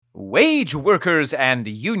Wage workers and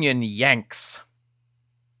union yanks.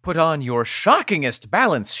 Put on your shockingest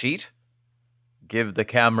balance sheet. Give the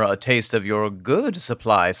camera a taste of your good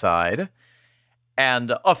supply side.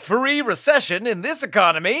 And a free recession in this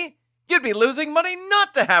economy? You'd be losing money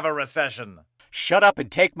not to have a recession. Shut up and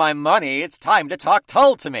take my money. It's time to talk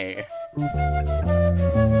Tull to me.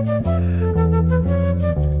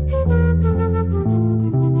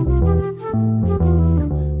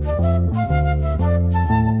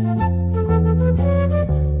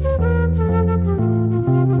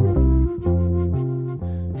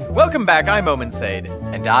 Welcome back, I'm Omen Sade.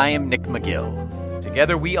 And I am Nick McGill.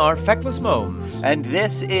 Together we are Feckless Momes. And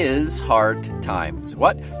this is Hard Times.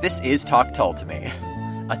 What? This is Talk Tull to me.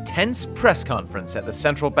 A tense press conference at the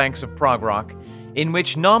central banks of Prog Rock, in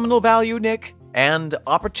which nominal value Nick and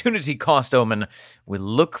opportunity cost Omen will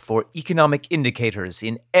look for economic indicators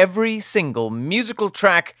in every single musical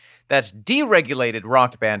track that deregulated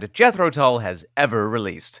rock band Jethro Tull has ever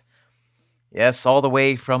released. Yes, all the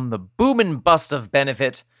way from the boom and bust of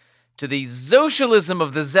Benefit to the socialism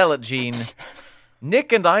of the zealot gene,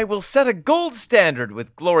 Nick and I will set a gold standard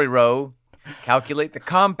with Glory Row, calculate the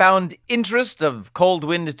compound interest of Cold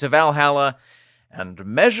Wind to Valhalla, and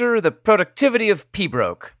measure the productivity of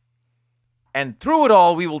P-Broke. And through it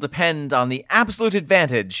all, we will depend on the absolute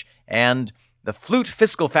advantage and the flute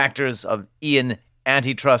fiscal factors of Ian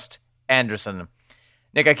Antitrust Anderson.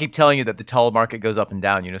 Nick, I keep telling you that the Tull market goes up and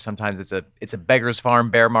down. You know, sometimes it's a beggar's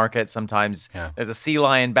farm bear market. Sometimes there's a sea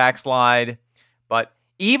lion backslide. But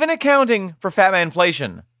even accounting for fat man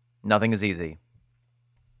inflation, nothing is easy.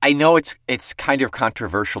 I know it's kind of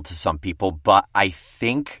controversial to some people, but I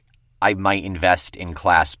think I might invest in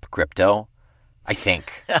Clasp crypto. I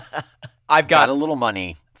think. I've got a little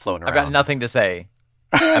money floating around. I've got nothing to say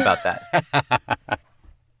about that.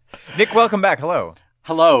 Nick, welcome back. Hello.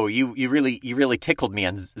 Hello, you really tickled me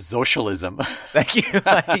on socialism. Thank you.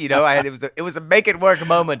 You know, it was a make it work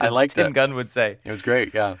moment, as Tim Gunn would say. It was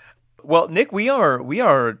great, yeah. Well, Nick, we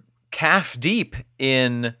are calf deep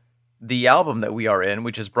in the album that we are in,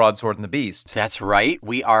 which is Broadsword and the Beast. That's right.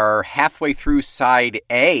 We are halfway through side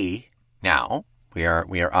A now. We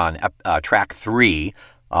are on track 3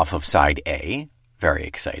 off of side A. Very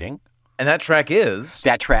exciting. And that track is?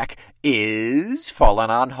 That track is Fallen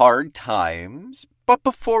on Hard Times. But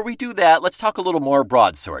before we do that, let's talk a little more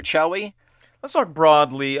Broadsword, shall we? Let's talk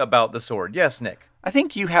broadly about the sword. Yes, Nick. I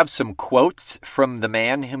think you have some quotes from the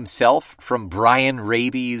man himself, from Brian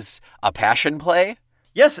Raby's A Passion Play.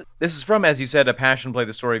 Yes, this is from, as you said, A Passion Play,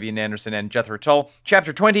 the story of Ian Anderson and Jethro Tull.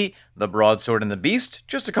 Chapter 20, The Broadsword and the Beast.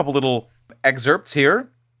 Just a couple little excerpts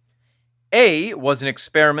here. A was an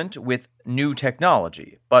experiment with new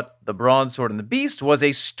technology, but The Broadsword and the Beast was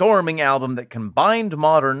a storming album that combined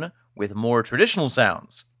modern with more traditional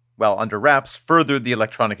sounds, while Under Wraps furthered the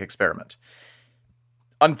electronic experiment.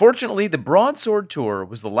 Unfortunately, the Broadsword Tour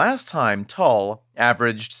was the last time Tull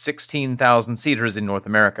averaged 16,000 seaters in North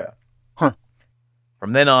America.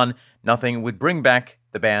 From then on, nothing would bring back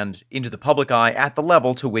the band into the public eye at the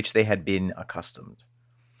level to which they had been accustomed.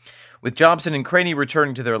 With Jobson and Craney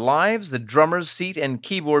returning to their lives, the drummer's seat and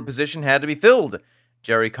keyboard position had to be filled.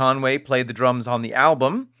 Jerry Conway played the drums on the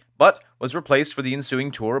album, but was replaced for the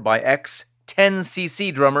ensuing tour by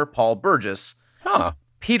ex-10cc drummer Paul Burgess.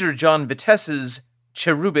 Peter John Vitesse's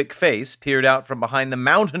cherubic face peered out from behind the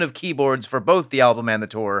mountain of keyboards for both the album and the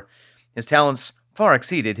tour. His talents far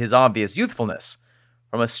exceeded his obvious youthfulness.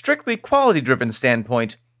 From a strictly quality-driven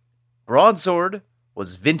standpoint, Broadsword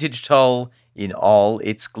was vintage Tull in all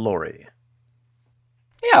its glory.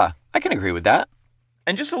 Yeah, I can agree with that.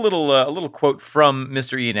 And just a little quote from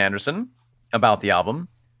Mr. Ian Anderson about the album.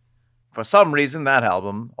 For some reason, that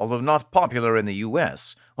album, although not popular in the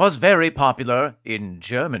US, was very popular in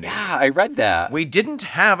Germany. Yeah, I read that. We didn't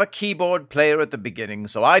have a keyboard player at the beginning,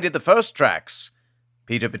 so I did the first tracks.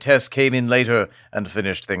 Peter Vitesse came in later and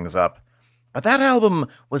finished things up. But that album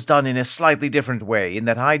was done in a slightly different way, in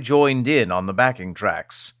that I joined in on the backing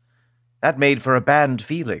tracks. That made for a band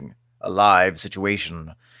feeling, a live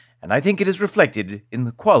situation, and I think it is reflected in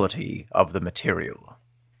the quality of the material.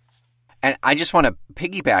 And I just want to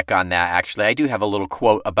piggyback on that, actually. I do have a little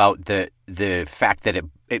quote about the fact that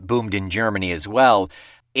it boomed in Germany as well.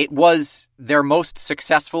 It was their most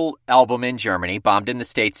successful album in Germany, bombed in the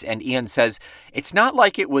States, and Ian says, it's not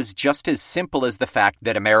like it was just as simple as the fact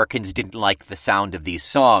that Americans didn't like the sound of these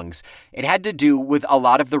songs. It had to do with a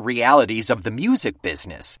lot of the realities of the music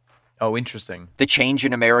business. Oh, interesting. The change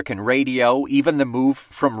in American radio, even the move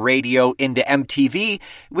from radio into MTV,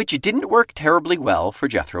 which didn't work terribly well for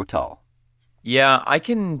Jethro Tull. Yeah, I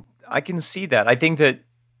can see that. I think that,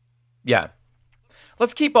 yeah.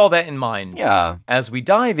 let's keep all that in mind. Yeah. As we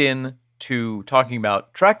dive in to talking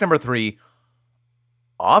about track number 3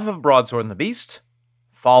 off of Broadsword and the Beast,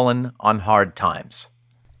 Fallen on Hard Times.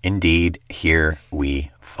 Indeed, here we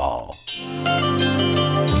fall.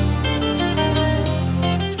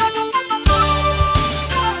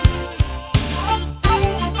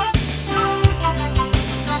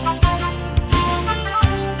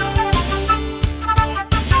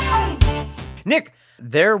 Nick,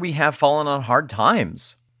 there we have Fallen on Hard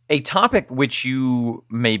Times. A topic which you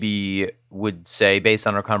maybe would say, based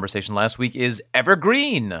on our conversation last week, is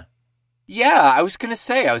evergreen. Yeah, I was going to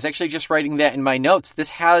say, I was actually just writing that in my notes.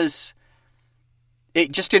 This has,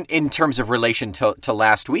 it just in terms of relation to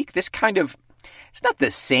last week, this kind of, it's not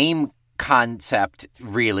the same concept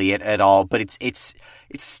really at all, but it's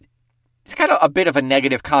got a bit of a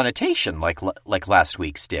negative connotation like last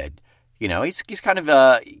week's did. You know, he's kind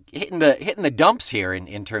of hitting the dumps here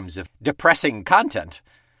in terms of depressing content.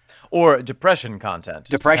 Or depression content.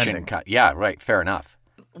 Yeah, right. Fair enough.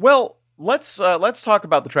 Well, let's talk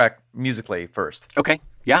about the track musically first. Okay.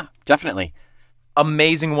 Yeah, definitely.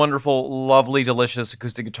 Amazing, wonderful, lovely, delicious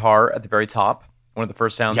acoustic guitar at the very top. One of the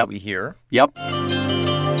first sounds that we hear. Yep.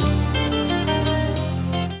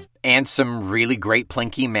 And some really great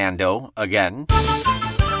plinky Mando again.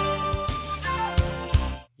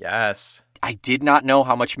 Yes. I did not know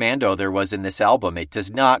how much Mando there was in this album. It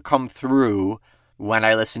does not come through when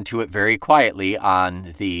I listen to it very quietly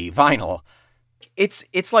on the vinyl.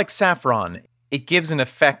 It's like saffron. It gives an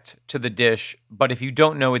effect to the dish, but if you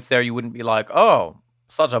don't know it's there, you wouldn't be like, oh,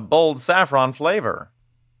 such a bold saffron flavor.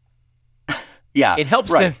 Yeah. It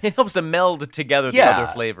helps to meld together the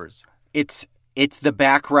other flavors. It's the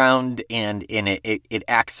background, and in it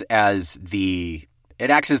acts as the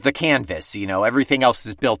canvas, you know, everything else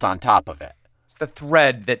is built on top of it. It's the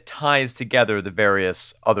thread that ties together the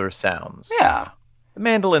various other sounds. Yeah. The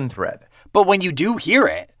mandolin thread. But when you do hear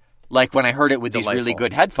it, like when I heard it with Delightful. these really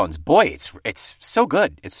good headphones, boy, it's so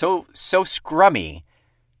good. It's so scrummy.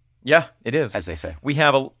 Yeah, it is. As they say. We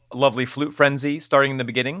have a lovely flute frenzy starting in the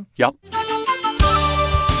beginning. Yep.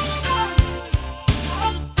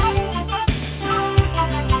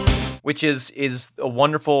 Which is a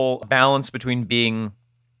wonderful balance between being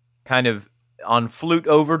kind of on flute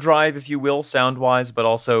overdrive, if you will, sound-wise, but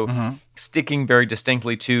also sticking very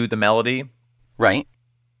distinctly to the melody. Right.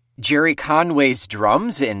 Jerry Conway's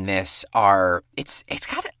drums in this are it's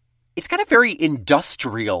got a very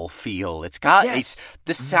industrial feel.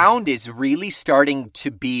 The sound is really starting to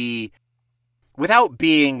be, without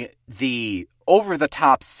being the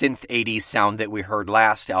over-the-top synth 80s sound that we heard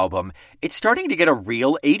last album, it's starting to get a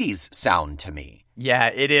real 80s sound to me. Yeah,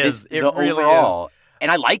 it is. It really overall, is. And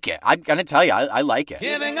I like it. I'm going to tell you, I like it.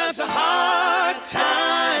 Giving us a hard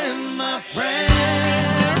time, my friends.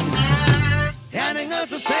 Handing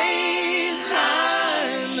us the same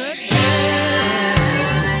line again.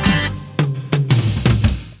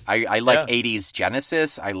 I like 80s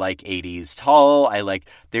Genesis. I like 80s Tull. I like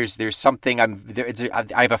there's something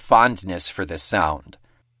I have a fondness for this sound.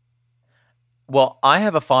 Well, I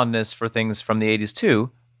have a fondness for things from the 80s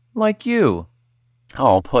too, like you.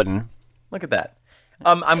 Oh, puddin'. Look at that.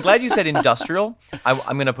 I'm glad you said industrial.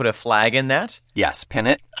 I'm going to put a flag in that. Yes, pin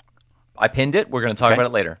it. I pinned it. We're going to talk about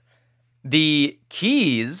it later. The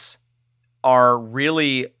keys are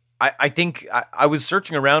really, I think, I was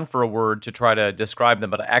searching around for a word to try to describe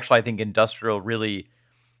them, but actually I think industrial really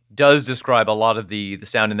does describe a lot of the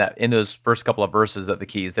sound in those first couple of verses of the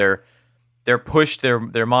keys. They're pushed,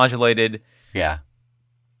 they're modulated. Yeah.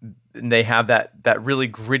 And they have that really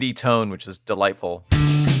gritty tone, which is delightful.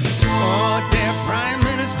 Oh, dear Prime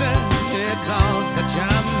Minister, it's all such a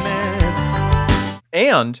mess.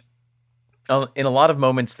 And in a lot of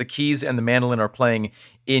moments, the keys and the mandolin are playing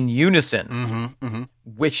in unison,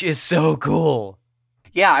 which is so cool.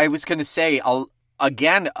 Yeah, I was going to say,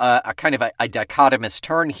 again, a kind of a dichotomous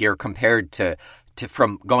turn here compared to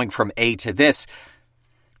from going from A to this.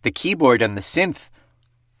 The keyboard and the synth,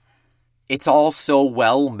 it's all so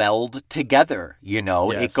well melded together, you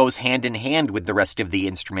know? Yes. It goes hand in hand with the rest of the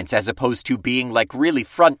instruments as opposed to being like really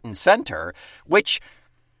front and center, which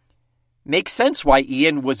makes sense why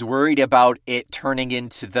Ian was worried about it turning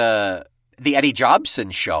into the Eddie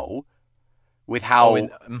Jobson show with how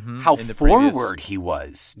forward he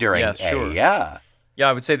was during A. Sure. Yeah. Yeah,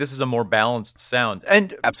 I would say this is a more balanced sound.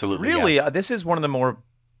 And absolutely, really, this is one of the more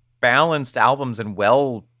balanced albums and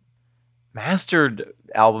well-mastered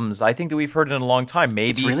albums I think that we've heard in a long time.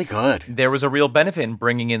 Maybe it's really good. There was a real benefit in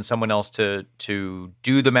bringing in someone else to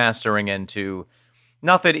do the mastering and to,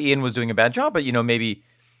 not that Ian was doing a bad job, but, you know, maybe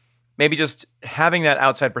just having that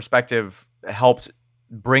outside perspective helped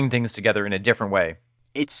bring things together in a different way.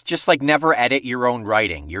 It's just like never edit your own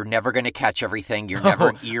writing. You're never going to catch everything. You're never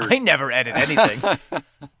an ear. I never edit anything.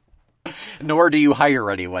 Nor do you hire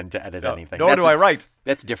anyone to edit anything. Nor do I write.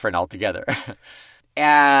 That's different altogether.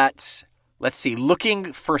 Let's see,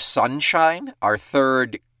 Looking for Sunshine, our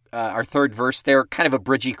third verse there, kind of a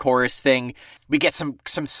bridgy chorus thing. We get some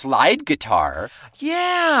slide guitar.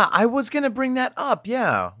 Yeah, I was going to bring that up.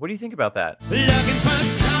 Yeah. What do you think about that? Looking for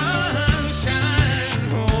sunshine,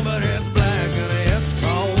 oh, but it's black and it's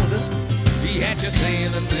cold. Yet you say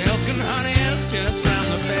the milk and honey is just round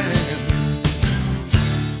the bend.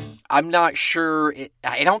 I'm not sure.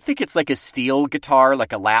 I don't think it's like a steel guitar,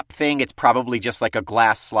 like a lap thing. It's probably just like a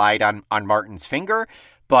glass slide on Martin's finger.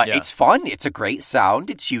 But It's fun. It's a great sound.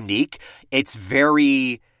 It's unique. It's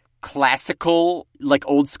very classical, like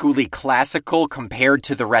old schooly classical compared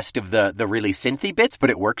to the rest of the really synthy bits, but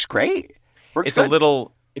it works great. It's a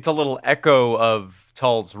little echo of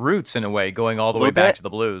Tull's roots in a way, going all the way back to the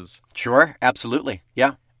blues. Sure, absolutely.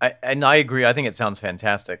 Yeah. I agree. I think it sounds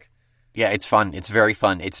fantastic. Yeah, it's fun. It's very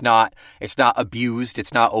fun. It's not abused.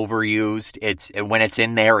 It's not overused. When it's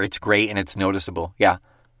in there, it's great and it's noticeable. Yeah.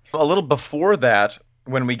 A little before that,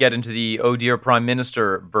 when we get into the "Oh Dear Prime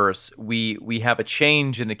Minister" verse, we have a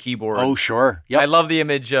change in the keyboard. Oh, sure. Yep. I love the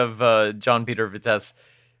image of John Peter Vitesse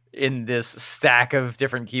in this stack of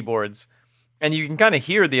different keyboards, and you can kind of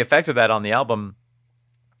hear the effect of that on the album.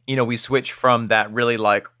 You know, we switch from that really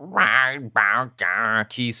like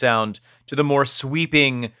key sound to the more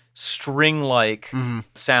sweeping string-like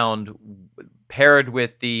sound paired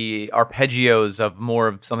with the arpeggios of more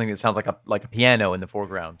of something that sounds like a piano in the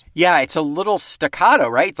foreground. Yeah, it's a little staccato,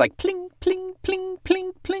 right? It's like pling, pling, pling,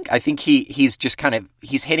 pling, pling. I think he's just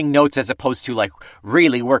he's hitting notes as opposed to like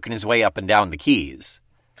really working his way up and down the keys.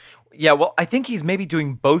 Yeah, well, I think he's maybe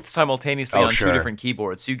doing both simultaneously on sure. two different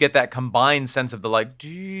keyboards. So you get that combined sense of the like...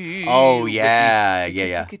 Oh, yeah,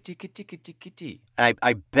 yeah.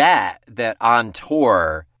 I bet that on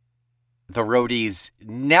tour, the roadies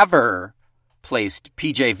never placed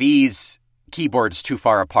PJV's keyboards too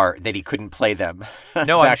far apart that he couldn't play them.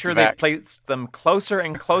 No, I'm sure they placed them closer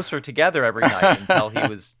and closer together every night until he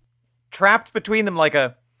was trapped between them like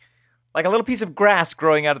a little piece of grass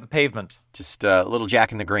growing out of the pavement. Just a little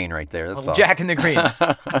Jack in the Green right there. That's all. Jack in the Green.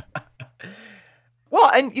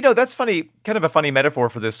 Well, and that's funny, kind of a funny metaphor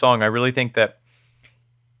for this song. I really think that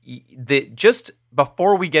just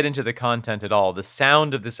before we get into the content at all, the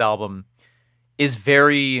sound of this album is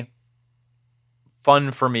very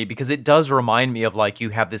fun for me because it does remind me of like you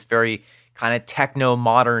have this very kind of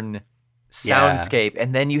techno-modern soundscape,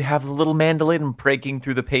 and then you have the little mandolin breaking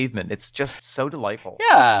through the pavement. It's just so delightful.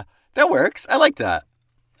 Yeah, that works. I like that.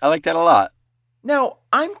 I like that a lot. Now,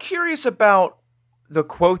 I'm curious about the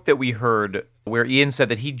quote that we heard where Ian said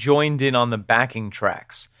that he joined in on the backing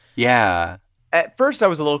tracks. Yeah. At first, I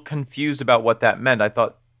was a little confused about what that meant. I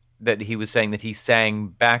thought that he was saying that he sang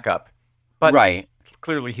backup. But right.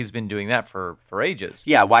 Clearly he's been doing that for ages.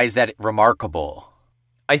 Yeah, why is that remarkable?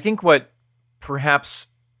 I think what perhaps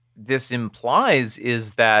this implies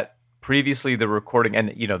is that previously the recording, and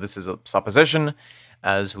this is a supposition,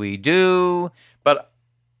 as we do, but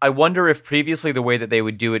I wonder if previously the way that they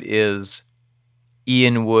would do it is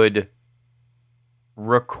Ian would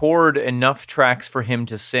record enough tracks for him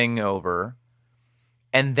to sing over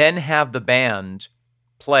and then have the band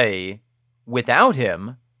play without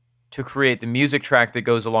him to create the music track that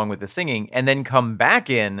goes along with the singing, and then come back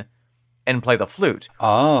in and play the flute.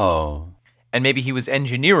 Oh. And maybe he was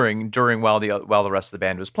engineering while the rest of the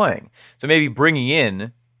band was playing. So maybe bringing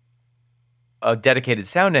in a dedicated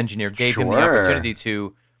sound engineer gave him the opportunity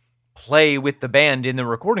to play with the band in the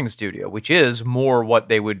recording studio, which is more what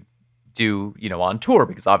they would do, on tour,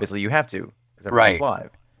 because obviously you have to, because everyone's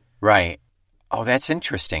live. Right. Oh, that's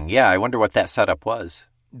interesting. Yeah, I wonder what that setup was.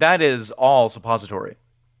 That is all suppository.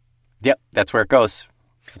 Yep, that's where it goes.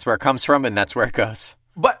 That's where it comes from, and that's where it goes.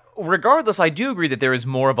 But regardless, I do agree that there is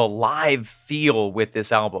more of a live feel with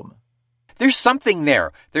this album. There's something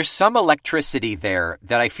there. There's some electricity there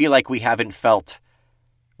that I feel like we haven't felt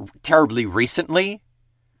terribly recently.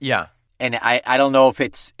 Yeah. And I don't know if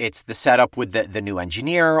it's the setup with the new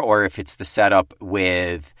engineer or if it's the setup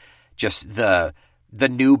with just the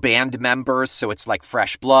new band members, so it's like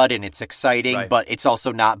fresh blood and it's exciting, right. But it's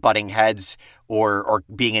also not butting heads or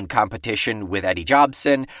being in competition with Eddie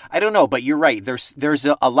Jobson. I don't know, but you're right. There's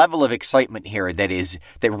a level of excitement here that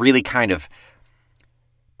really kind of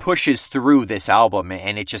pushes through this album,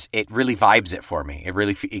 and it really vibes it for me. It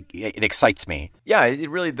really it excites me. Yeah, it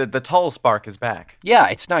really the Tull spark is back. Yeah,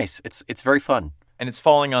 it's nice. It's very fun, and it's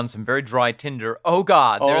falling on some very dry tinder. Oh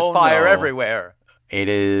God, there's fire everywhere. It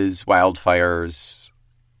is wildfires.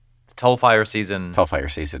 Tullfire season Tullfire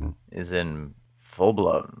season. is in full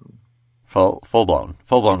blown. Full blown.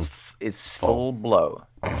 It's full blow.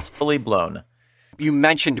 It's fully blown. You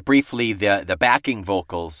mentioned briefly the backing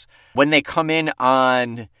vocals. When they come in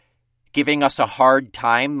on giving us a hard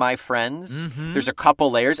time, my friends, there's a couple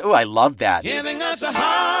layers. Oh, I love that. Giving us a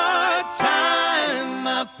hard time,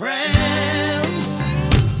 my friends.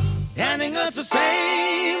 Handing us the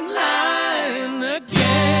same line again.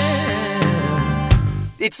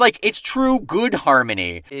 It's true good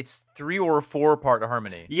harmony. It's 3 or 4 part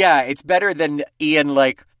harmony. Yeah, it's better than Ian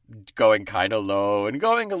going kind of low and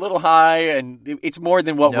going a little high, and it's more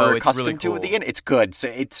than what we're it's accustomed really to with cool. Ian. It's good.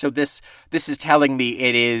 So this is telling me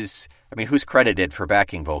it is. I mean, who's credited for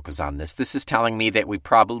backing vocals on this? This is telling me that we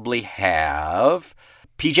probably have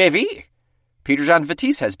PJV. Peter John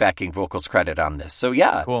Vitisse has backing vocals credit on this. So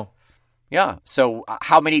yeah, Cool. yeah. So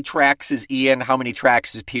how many tracks is Ian? How many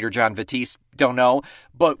tracks is Peter John Vitisse? Don't know.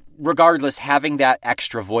 But regardless, having that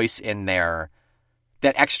extra voice in there,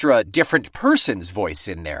 that extra different person's voice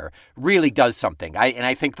in there, really does something.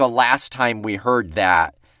 I think the last time we heard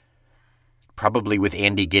that, probably with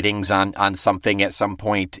Andy Giddings on something at some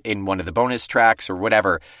point in one of the bonus tracks or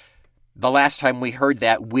whatever, the last time we heard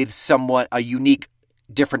that with somewhat a unique,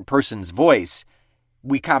 different person's voice,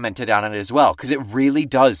 we commented on it as well, because it really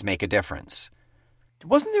does make a difference.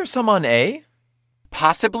 Wasn't there some on A?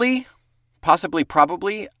 Possibly,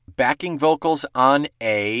 probably. Backing vocals on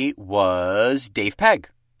A was Dave Pegg.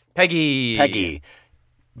 Peggy.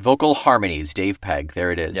 Vocal harmonies, Dave Pegg.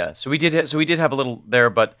 There it is. Yeah, so we did have a little there,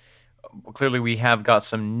 but clearly we have got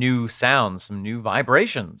some new sounds, some new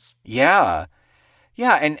vibrations. Yeah.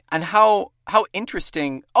 Yeah, and how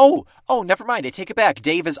interesting. Oh, never mind. I take it back.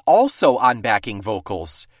 Dave is also on backing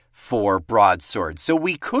vocals for Broadsword. So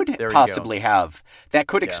we could There you possibly have. That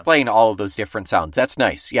could explain all of those different sounds. That's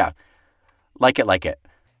nice. Yeah. Like it.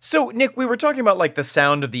 So, Nick, we were talking about like the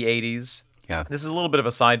sound of the 80s. Yeah. This is a little bit of a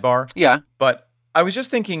sidebar. Yeah. But I was just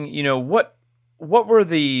thinking, what was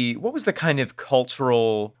the kind of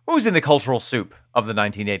what was in the cultural soup of the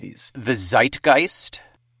 1980s? The Zeitgeist.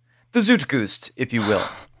 The Zootgoost, if you will.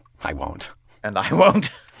 I won't. And I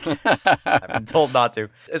won't. I've been told not to.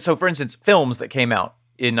 So, for instance, films that came out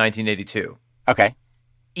in 1982. Okay.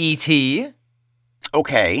 E.T.,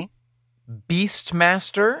 Okay.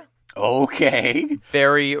 Beastmaster, Okay.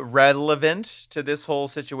 very relevant to this whole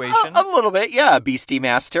situation. A little bit, yeah. Beastie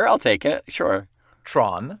Master. I'll take it. Sure.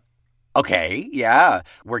 Tron. Okay, yeah.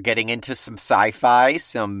 We're getting into some sci-fi,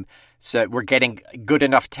 so we're getting good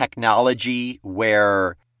enough technology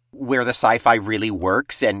where the sci-fi really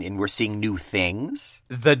works and we're seeing new things.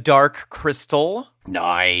 The Dark Crystal,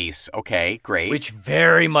 Nice. Okay, great. which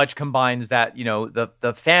very much combines that,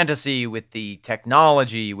 the fantasy with the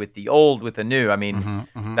technology, with the old, with the new. I mean,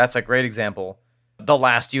 that's a great example. The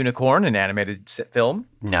Last Unicorn, an animated film.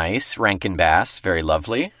 Nice. Rankin Bass. Very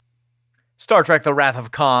lovely. Star Trek: The Wrath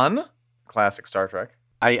of Khan, classic Star Trek.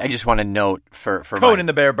 I just want to note for Conan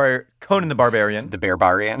the Barbarian. the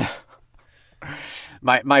Barbarian.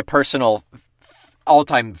 my personal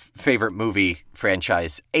all-time favorite movie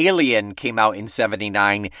franchise, Alien, came out in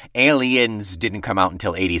 1979. Aliens didn't come out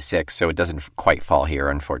until 1986, so it doesn't quite fall here,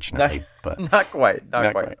 unfortunately. But Not quite.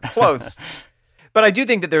 Close. But I do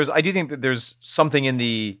think that there's something in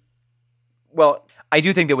the. Well, I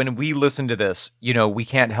do think that when we listen to this, we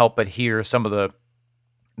can't help but hear some of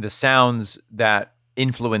the sounds that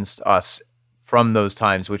influenced us from those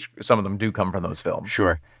times, which some of them do come from those films.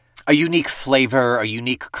 sure, a unique flavor, a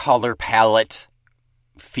unique color palette,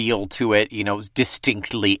 feel to it.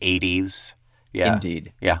 Distinctly 80s. Yeah,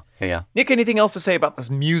 Indeed. Yeah. Nick, anything else to say about the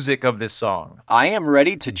music of this song? I am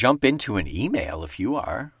ready to jump into an email if you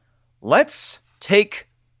are. Let's take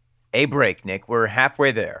a break, Nick. We're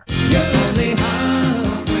halfway there.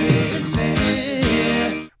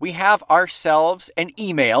 We have ourselves an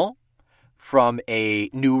email from a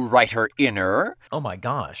new writer inner. Oh my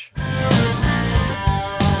gosh.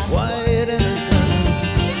 White innocence.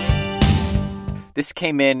 This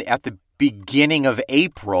came in at the beginning of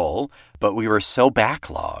April, but we were so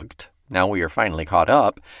backlogged. Now we are finally caught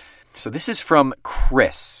up. So this is from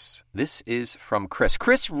Chris.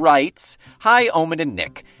 Chris writes, "Hi, Omen and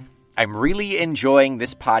Nick. I'm really enjoying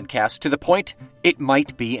this podcast to the point it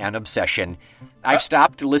might be an obsession. I've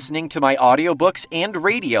stopped listening to my audiobooks and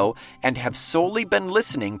radio and have solely been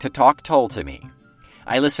listening to Talk Tull to Me.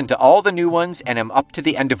 I listened to all the new ones and am up to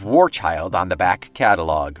the end of War Child on the back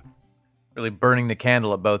catalog." Really burning the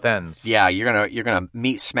candle at both ends. Yeah, you're gonna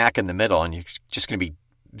meet smack in the middle, and you're just gonna be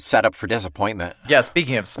set up for disappointment. Yeah,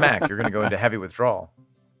 speaking of smack, you're going to go into heavy withdrawal.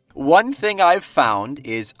 One thing I've found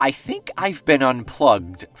is I think I've been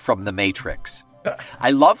unplugged from the Matrix.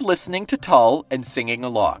 I love listening to Tull and singing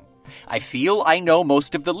along. I feel I know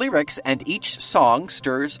most of the lyrics, and each song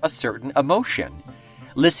stirs a certain emotion.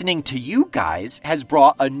 Listening to you guys has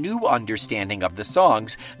brought a new understanding of the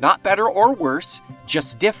songs, not better or worse,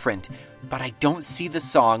 just different, but I don't see the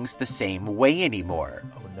songs the same way anymore.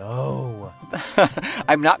 Oh no.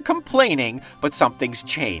 I'm not complaining, but something's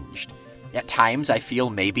changed. At times I feel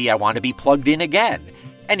maybe I want to be plugged in again.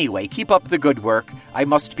 Anyway, keep up the good work. I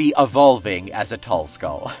must be evolving as a Tull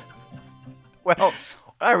Skull. Well, what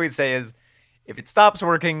I always say is, if it stops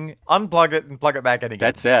working, unplug it and plug it back in again.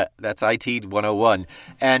 That's it. That's IT 101.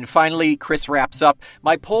 And finally, Chris wraps up.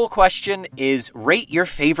 My poll question is, rate your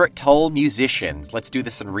favorite Tull musicians. Let's do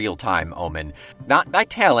this in real time, Omen. Not by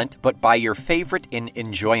talent, but by your favorite in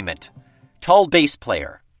enjoyment. Tull bass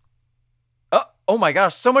player. Oh my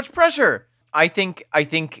gosh, so much pressure. I think I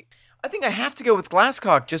have to go with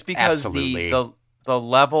Glasscock just because Absolutely. the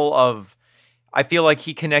level of, I feel like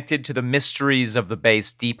he connected to the mysteries of the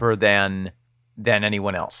bass deeper than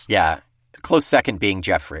anyone else. Yeah. Close second being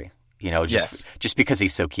Jeffrey. Just because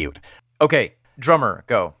he's so cute. Okay, drummer,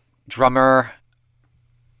 go. Drummer.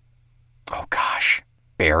 Oh gosh.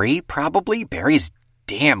 Barry, probably. Barry's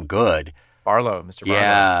damn good. Barlow, Mr.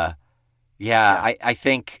 Barlow. Yeah. I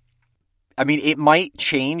think, I mean, it might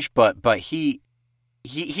change, but he's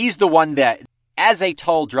the one that, as a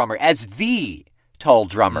Tull drummer, as the Tull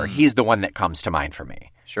drummer, he's the one that comes to mind for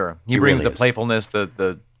me. Sure. He brings really the is. playfulness,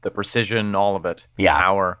 the precision, all of it. Yeah.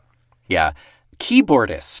 Power. Yeah.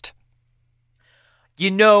 Keyboardist.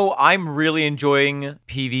 I'm really enjoying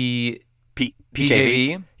PJV.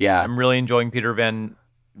 Yeah. I'm really enjoying Peter Van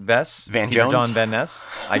Vess. Van Peter Jones? John Van Ness.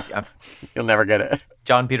 You'll never get it.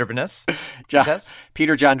 John Peter Van Ness.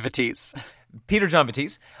 Peter John Batiste. Peter John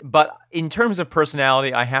Batiste. But in terms of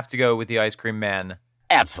personality, I have to go with the Ice Cream Man.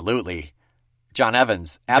 Absolutely. John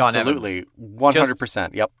Evans. John Absolutely.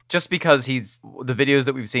 100%. Yep. Just because the videos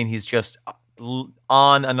that we've seen, he's just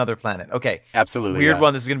on another planet. Okay. Absolutely. Weird yeah.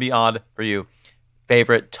 one. This is going to be odd for you.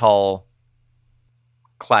 Favorite Tull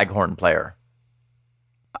Claghorn player?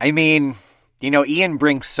 I mean, Ian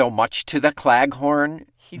brings so much to the Claghorn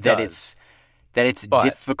that does. it's But-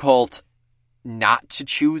 difficult not to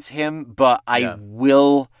choose him, but I Yeah.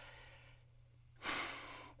 will.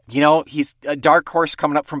 He's a dark horse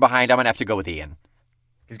coming up from behind. I'm going to have to go with Ian.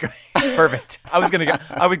 He's great. Perfect. I would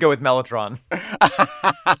go with Mellotron.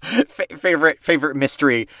 favorite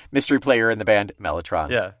mystery player in the band,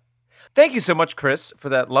 Mellotron. Yeah. Thank you so much, Chris, for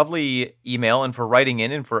that lovely email and for writing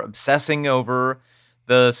in and for obsessing over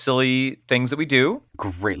the silly things that we do.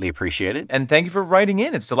 Greatly appreciated. And thank you for writing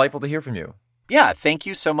in. It's delightful to hear from you. Yeah, thank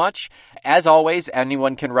you so much. As always,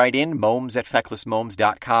 anyone can write in,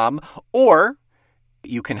 momes@fecklessmomes.com, or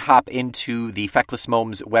you can hop into the Feckless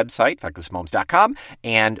Momes website, fecklessmomes.com,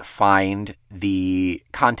 and find the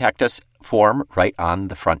Contact Us form right on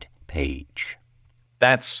the front page.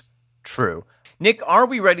 That's true. Nick, are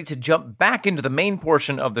we ready to jump back into the main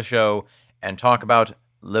portion of the show and talk about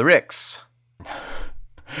lyrics?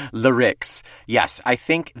 Lyrics. Yes, I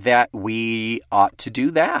think that we ought to do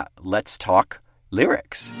that. Let's talk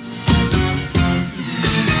lyrics.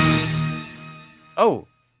 Oh,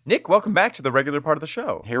 Nick, welcome back to the regular part of the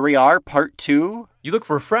show. Here we are, part 2. You look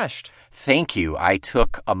refreshed. Thank you. I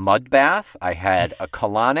took a mud bath, I had a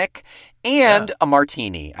colonic, and a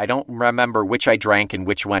martini. I don't remember which I drank and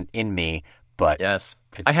which went in me, but... Yes.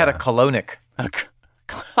 It's, I had a colonic.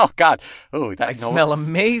 Oh, God. Oh, that I smell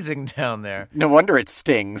amazing down there. No wonder it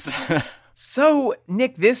stings. So,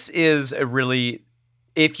 Nick, this is a really...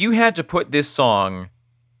 If you had to put this song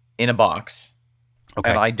in a box, Okay.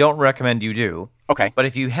 and I don't recommend you do, Okay. but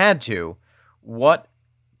if you had to, what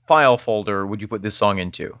file folder would you put this song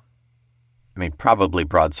into? I mean, probably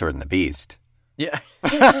Broadsword and the Beast. Yeah.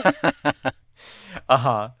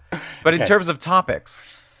 Uh-huh. But in Okay. terms of topics...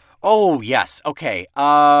 Oh, yes. Okay.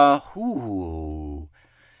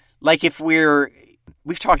 Like if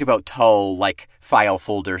we've talked about Tull, like file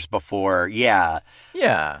folders before. Yeah.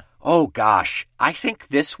 Yeah. Oh, gosh. I think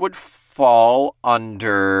this would fall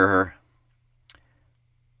under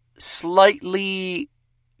slightly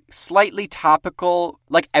topical,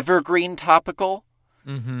 like evergreen topical.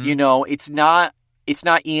 Mm-hmm. It's not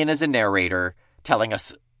Ian as a narrator telling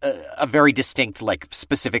us a very distinct, like,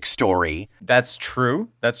 specific story. That's true.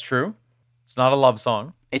 That's true. It's not a love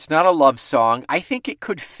song. It's not a love song. I think it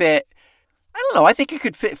could fit, I don't know, I think it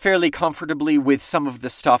could fit fairly comfortably with some of the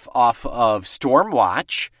stuff off of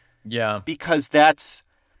Stormwatch, Yeah. because that's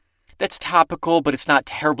topical, but it's not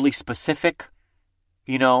terribly specific,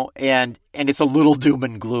 and it's a little doom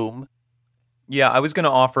and gloom. Yeah, I was going to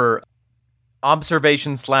offer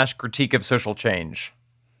observation / critique of social change.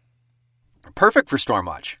 Perfect for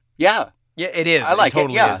Stormwatch. Yeah. Yeah, it is. I like it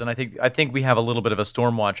totally yeah. is. And I think we have a little bit of a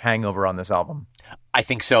Stormwatch hangover on this album. I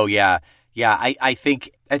think so, yeah. Yeah, I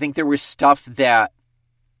think there was stuff that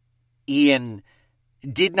Ian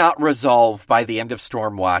did not resolve by the end of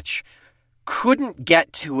Stormwatch, couldn't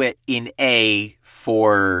get to it in A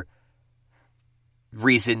for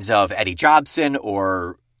reasons of Eddie Jobson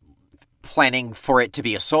or planning for it to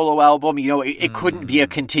be a solo album. You know, it couldn't be a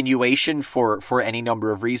continuation for any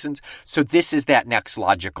number of reasons. So this is that next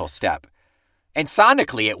logical step. And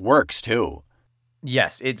sonically, it works too.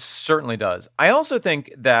 Yes, it certainly does. I also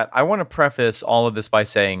think that I want to preface all of this by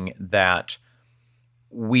saying that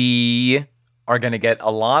we are going to get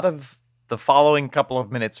a lot of the following couple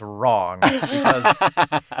of minutes wrong because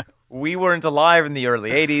we weren't alive in the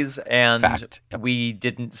early 80s and Fact. Yep. we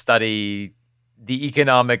didn't study the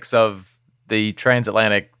economics of the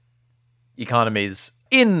transatlantic economies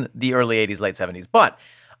in the early 80s, late 70s. But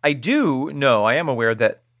I am aware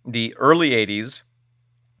that the early 80s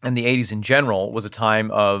and the 80s in general was a time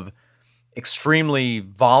of extremely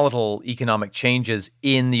volatile economic changes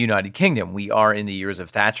in the United Kingdom. We are in the years of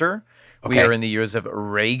Thatcher. Okay. We are in the years of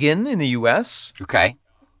Reagan in the U.S., Okay.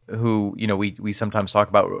 who, we sometimes talk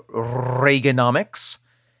about Reaganomics.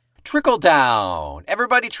 Trickle down.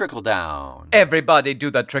 Everybody trickle down. Everybody do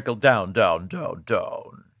that trickle down, down, down,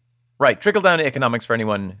 down. Right, trickle-down economics, for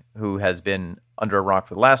anyone who has been under a rock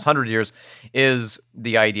for the last 100 years, is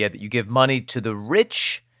the idea that you give money to the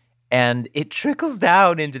rich and it trickles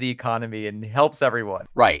down into the economy and helps everyone.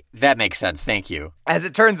 Right. That makes sense. Thank you. As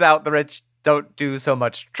it turns out, the rich don't do so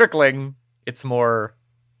much trickling. It's more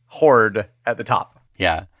hoard at the top.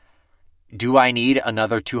 Yeah. Do I need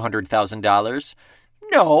another $200,000?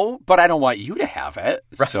 No, but I don't want you to have it.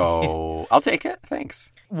 Right. So I'll take it.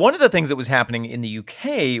 Thanks. One of the things that was happening in the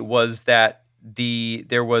UK was that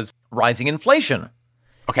there was rising inflation.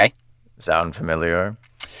 Okay. Sound familiar?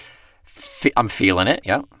 I'm feeling it,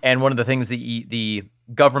 yeah. And one of the things the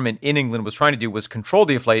government in England was trying to do was control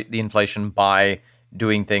the inflation by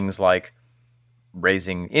doing things like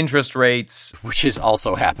raising interest rates. Which is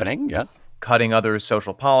also happening, yeah. Cutting other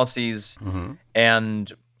social policies. Mm-hmm.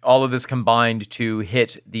 And all of this combined to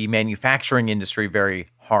hit the manufacturing industry very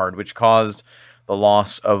hard, which caused the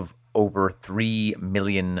loss of over 3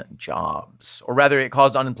 million jobs. Or rather, it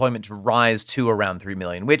caused unemployment to rise to around 3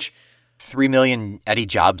 million, which... 3 million Eddie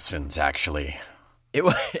Jobsons, actually.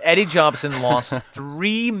 Eddie Jobson lost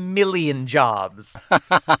 3 million jobs.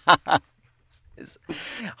 His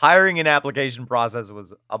hiring and application process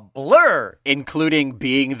was a blur. Including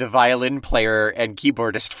being the violin player and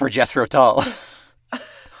keyboardist for Jethro Tull.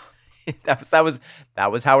 That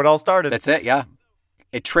was how it all started. That's it, yeah.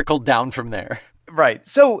 It trickled down from there. Right.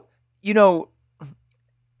 So,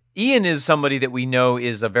 Ian is somebody that we know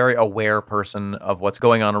is a very aware person of what's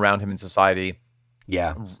going on around him in society.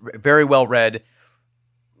 Yeah. Very well read.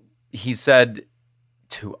 He said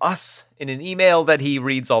to us in an email that he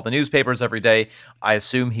reads all the newspapers every day. I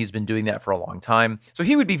assume he's been doing that for a long time. So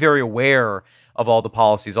he would be very aware of all the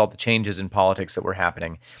policies, all the changes in politics that were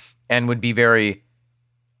happening, and would be very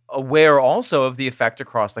aware also of the effect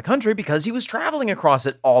across the country because he was traveling across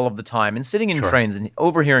it all of the time and sitting in trains and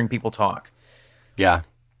overhearing people talk. Yeah.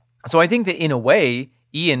 So I think that in a way,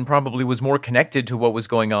 Ian probably was more connected to what was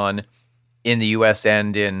going on in the US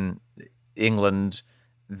and in England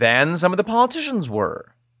than some of the politicians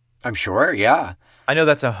were. I'm sure, yeah. I know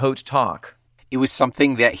that's a haute talk. It was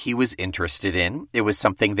something that he was interested in. It was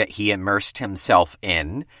something that he immersed himself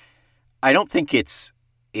in. I don't think it's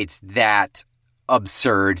that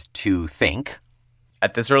absurd to think.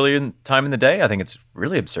 At this early time in the day, I think it's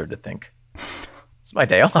really absurd to think. It's my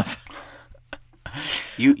day off.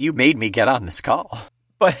 You made me get on this call.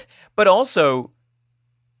 But also,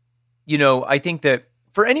 I think that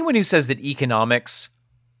for anyone who says that economics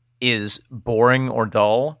is boring or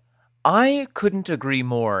dull, I couldn't agree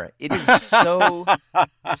more. It is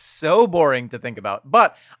so boring to think about.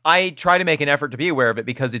 But I try to make an effort to be aware of it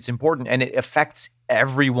because it's important and it affects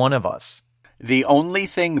every one of us. The only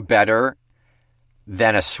thing better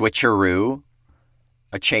than a switcheroo,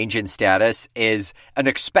 a change in status, is an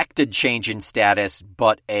expected change in status,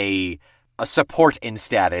 but a support in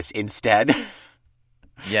status instead.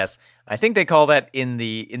 Yes. I think they call that in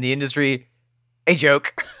the industry a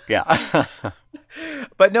joke. Yeah.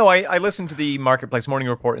 But no, I listen to the Marketplace Morning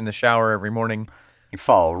Report in the shower every morning. You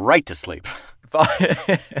fall right to sleep.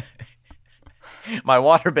 My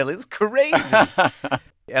water bill is crazy.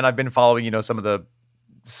 And I've been following,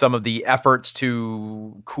 some of the efforts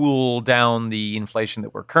to cool down the inflation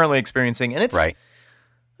that we're currently experiencing. And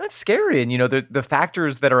that's scary. And, the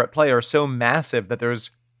factors that are at play are so massive that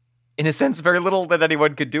there's in a sense, very little that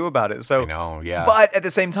anyone could do about it. So, I know, yeah. But at the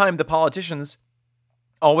same time, the politicians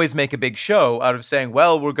always make a big show out of saying,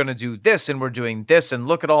 well, we're going to do this and we're doing this and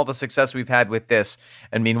look at all the success we've had with this.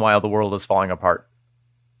 And meanwhile, the world is falling apart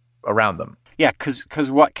around them. Yeah, because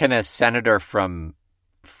what can a senator from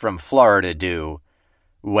Florida do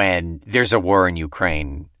when there's a war in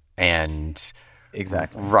Ukraine and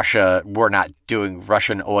Exactly. Russia, we're not doing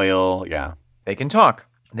Russian oil. Yeah. They can talk.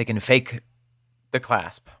 They can fake the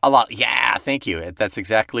clasp. A lot. Yeah, thank you. That's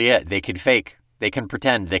exactly it. They can fake. They can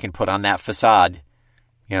pretend. They can put on that facade.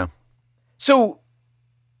 Yeah. So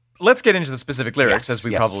let's get into the specific lyrics, Yes, as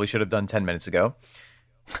we yes. probably should have done 10 minutes ago.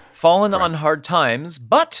 Fallen on hard times,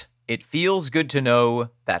 but it feels good to know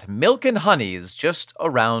that milk and honey's just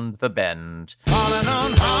around the bend. Falling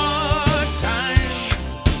on hard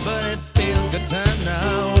times, but it feels good to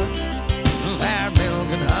know that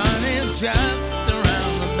milk and honey's just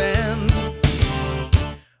around the bend.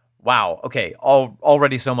 Wow. Okay.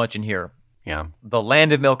 Already so much in here. Yeah. The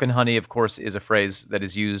land of milk and honey, of course, is a phrase that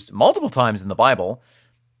is used multiple times in the Bible,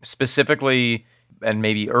 specifically and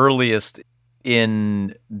maybe earliest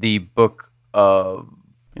in the book of...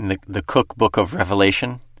 In the cookbook of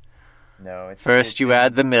Revelation. No, it's... First you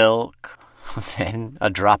add the milk, then a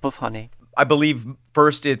drop of honey. I believe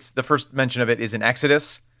the first mention of it is in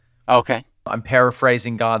Exodus. Okay. I'm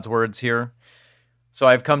paraphrasing God's words here. So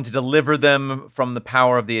I've come to deliver them from the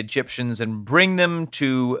power of the Egyptians and bring them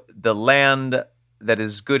to the land that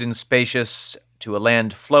is good and spacious, to a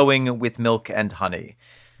land flowing with milk and honey.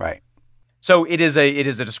 Right. So it is a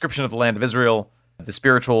description of the land of Israel, the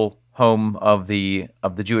spiritual home of the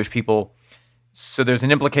Jewish people. So there's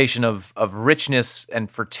an implication of richness and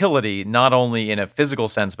fertility, not only in a physical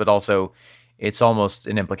sense, but also it's almost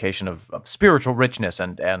an implication of spiritual richness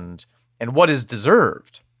and what is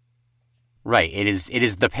deserved. Right. It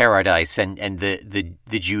is the paradise, and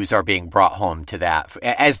the Jews are being brought home to that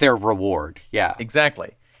as their reward. Yeah.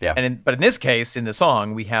 Exactly. Yeah. But in this case, in the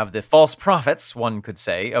song, we have the false prophets, one could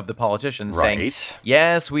say, of the politicians saying, Right.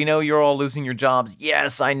 yes, we know you're all losing your jobs.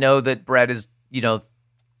 Yes, I know that bread is,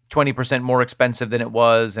 20% more expensive than it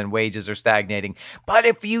was and wages are stagnating. But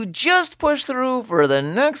if you just push through for the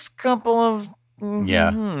next couple of... Yeah.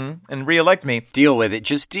 and reelect me, Deal with it.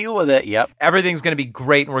 Just deal with it. Yep. everything's going to be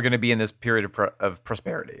great and we're going to be in this period of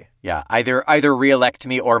prosperity. Yeah. Either reelect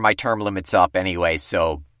me or my term limit's up anyway,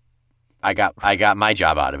 so I got my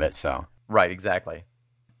job out of it, so. Right, exactly.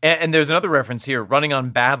 And there's another reference here, running on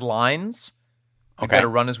bad lines. We Okay. better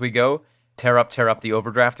run as we go. Tear up the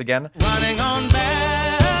overdraft again. Running on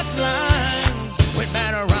bad lines, we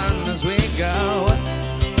better run as we go.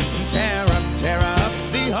 Tear up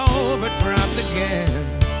the overdraft again.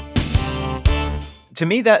 To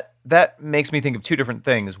me, that makes me think of two different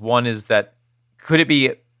things. One is that could it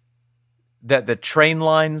be that the train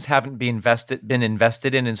lines haven't been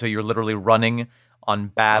invested in, and so you're literally running on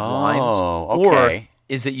bad lines? Okay. Or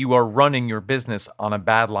is that you are running your business on a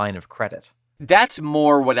bad line of credit? That's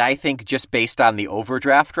more what I think, just based on the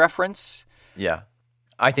overdraft reference. Yeah.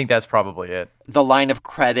 I think that's probably it. The line of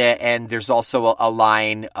credit, and there's also a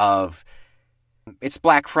line of, it's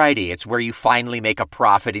Black Friday. It's where you finally make a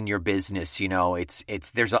profit in your business.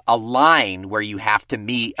 There's a line where you have to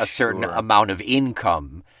meet a certain Sure. amount of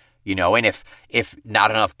income, and if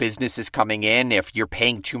not enough business is coming in, if you're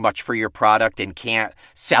paying too much for your product and can't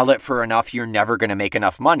sell it for enough, you're never going to make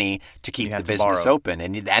enough money to keep You the have to business borrow. open.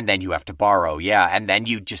 And then you have to borrow. Yeah. And then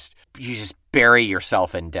you just bury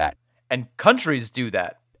yourself in debt. And countries do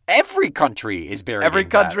that. Every country is buried Every in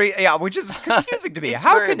debt. country, yeah, which is confusing to me. It's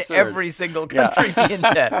How very can absurd. every single country be in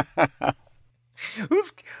debt?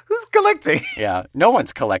 Who's collecting? Yeah, no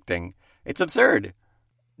one's collecting. It's absurd.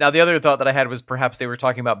 Now, the other thought that I had was perhaps they were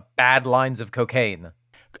talking about bad lines of cocaine.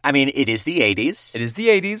 I mean, it is the 80s. It is the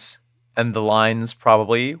 80s, and the lines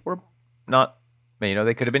probably were not, they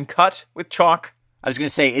could have been cut with chalk. I was going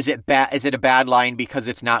to say, is it a bad line because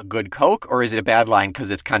it's not good Coke, or is it a bad line because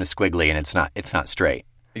it's kind of squiggly and it's not straight?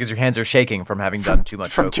 Because your hands are shaking from having done too much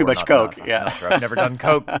From coke. too or much not Coke, enough. yeah. I'm not sure. I've never done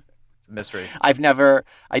coke. It's a mystery.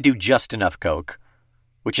 I do just enough Coke,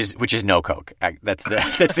 which is no Coke. That's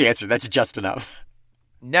the answer. That's just enough.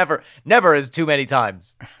 Never is too many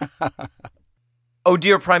times. Oh,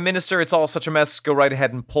 dear Prime Minister, it's all such a mess. Go right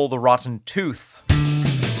ahead and pull the rotten tooth.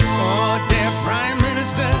 Oh, dear Prime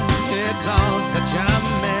Minister, it's all such a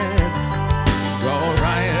mess. Go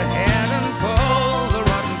right ahead and pull the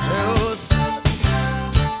rotten tooth.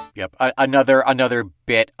 Yep. Another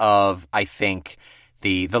bit of, I think,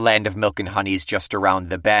 the land of milk and honey is just around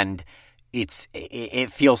the bend.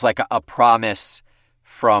 It feels like a promise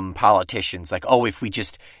from politicians, like, oh, if we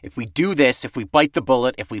do this, if we bite the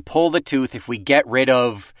bullet, if we pull the tooth, if we get rid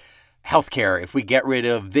of healthcare, if we get rid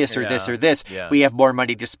of this or this or this, Yeah. we have more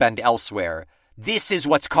money to spend elsewhere. This is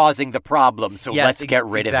what's causing the problem, so let's get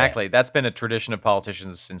rid of it. Exactly. That's been a tradition of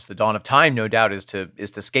politicians since the dawn of time, no doubt, is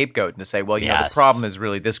to scapegoat and to say, well, you know, the Yes. problem is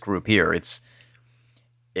really this group here. It's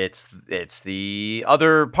the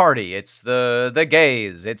other party. It's the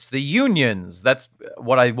gays. It's the unions. That's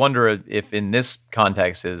what I wonder if in this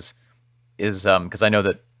context is because I know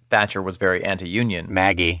that Thatcher was very anti-union.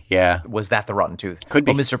 Maggie, yeah. Was that the rotten tooth? Could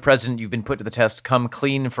be. Oh, Mr. President, you've been put to the test. Come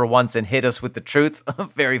clean for once and hit us with the truth.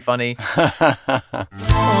 Very funny. Oh,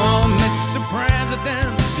 Mr.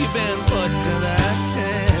 President, you've been put to the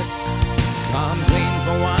test. Come clean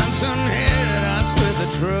for once and hit us with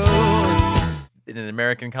the truth. In an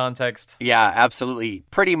American context. Yeah, absolutely.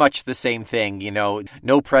 Pretty much the same thing. You know,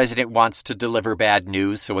 no president wants to deliver bad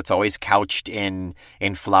news, so it's always couched in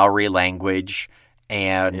flowery language.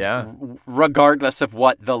 And regardless of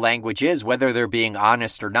what the language is, whether they're being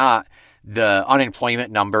honest or not, the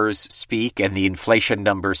unemployment numbers speak and the inflation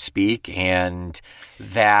numbers speak, and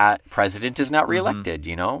that president is not reelected,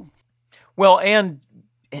 you know? Well, and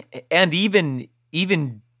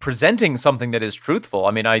even presenting something that is truthful.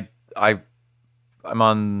 I mean, I'm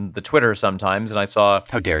on the Twitter sometimes, and I saw,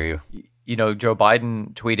 How dare you? you know, Joe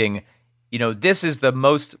Biden tweeting, you know,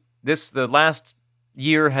 the last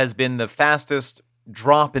year has been the fastest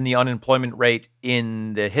drop in the unemployment rate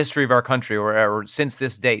in the history of our country or since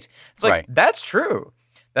this date. It's like, Right. That's true.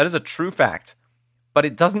 That is a true fact. But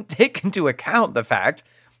it doesn't take into account the fact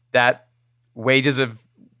that wages have,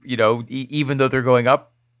 you know, even though they're going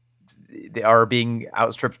up, they are being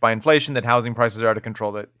outstripped by inflation, that housing prices are out of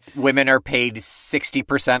control, that Women are paid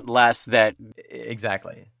 60% less, that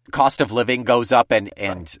exactly. cost of living goes up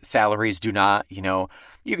and salaries do not, you know.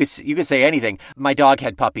 You could say anything. My dog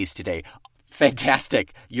had puppies today.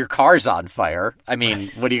 Fantastic. Your car's on fire. I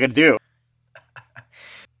mean, what are you going to do?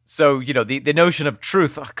 So, you know, the notion of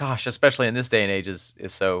truth, oh gosh, especially in this day and age is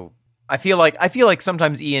so I feel like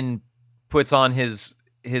sometimes Ian puts on his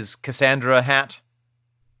Cassandra hat,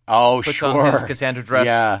 Oh, puts sure. on his Cassandra dress,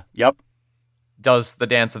 Yeah. Yep. does the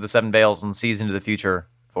dance of the seven veils and sees into the future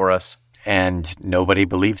for us. And nobody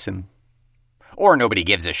believes him. Or nobody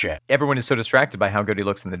gives a shit. Everyone is so distracted by how good he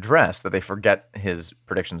looks in the dress that they forget his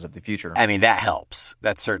predictions of the future. I mean, that helps.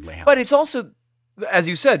 That certainly helps. But it's also, as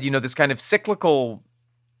you said, you know, this kind of cyclical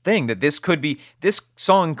thing that this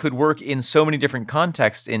song could work in so many different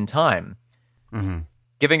contexts in time. Mm-hmm.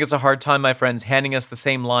 Giving us a hard time, my friends, handing us the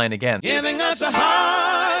same line again. Giving us a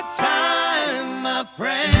hard time, my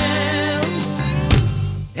friends.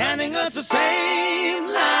 Handing us the same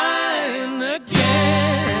line again.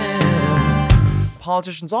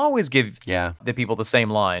 Politicians always give Yeah. the people the same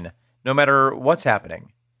line, no matter what's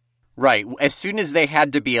happening. Right. As soon as they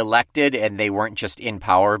had to be elected and they weren't just in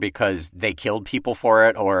power because they killed people for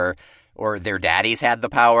it or their daddies had the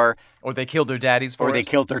power, Or they killed their daddies for or it. they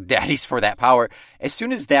killed their daddies for that power. As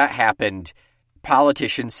soon as that happened,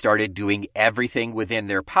 politicians started doing everything within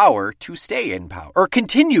their power to stay in power, or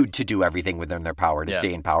continued to do everything within their power to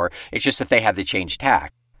stay in power. It's just that they had to change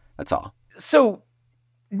tack. That's all. So,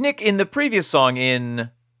 Nick, in the previous song in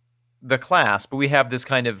The Clasp, we have this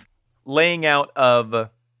kind of laying out of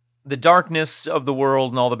the darkness of the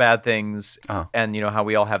world and all the bad things, and you know how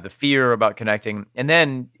we all have the fear about connecting. And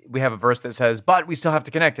then we have a verse that says, "But we still have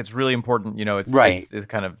to connect. It's really important. You know, it's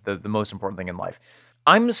kind of the most important thing in life."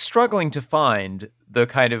 I'm struggling to find the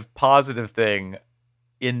kind of positive thing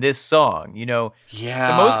in this song. You know,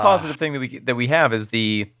 Yeah. the most positive thing that we have is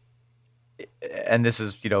and this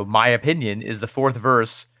is, you know, my opinion, is the fourth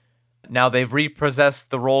verse. Now they've repossessed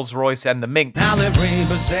the Rolls Royce and the mink. Now they've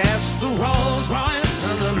repossessed the Rolls Royce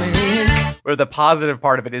and the mink. Where the positive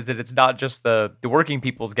part of it is that it's not just the working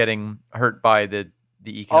people's getting hurt by the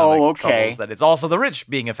economic troubles, that it's also the rich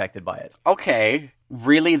being affected by it. Okay.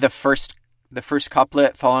 Really, the first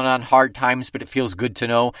couplet, falling on hard times, but it feels good to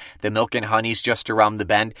know the milk and honey's just around the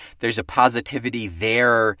bend. There's a positivity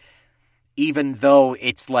there, even though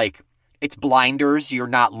it's like, it's blinders. You're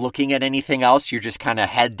not looking at anything else. You're just kind of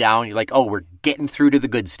head down. You're like, oh, we're getting through to the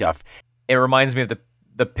good stuff. It reminds me of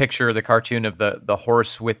the picture, the cartoon of the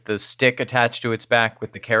horse with the stick attached to its back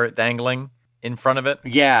with the carrot dangling in front of it.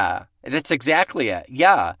 Yeah, that's exactly it.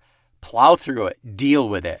 Yeah. Plow through it. Deal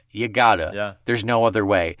with it. You gotta. Yeah. There's no other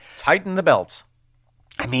way. Tighten the belt.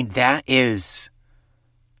 I mean, that's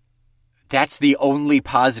the only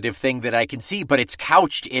positive thing that I can see, but it's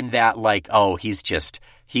couched in that, like, oh, he's just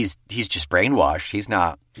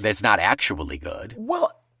brainwashed. That's not actually good.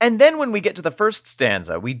 Well, and then when we get to the first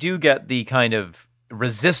stanza, we do get the kind of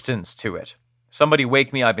resistance to it. Somebody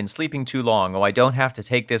wake me, I've been sleeping too long. Oh, I don't have to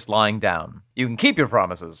take this lying down. You can keep your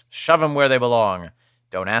promises. Shove them where they belong.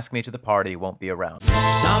 Don't ask me to the party, won't be around.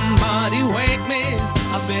 Somebody wake me,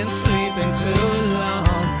 I've been sleeping too long.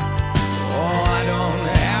 Oh, I don't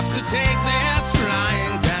have to take this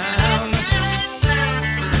lying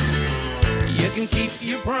down. You can keep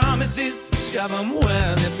your promises, shove them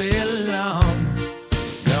where they belong.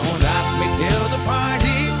 Don't ask me till the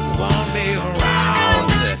party won't be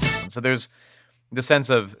around. So there's the sense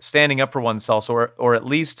of standing up for oneself, or at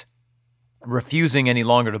least refusing any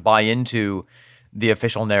longer to buy into the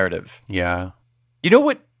official narrative. Yeah. You know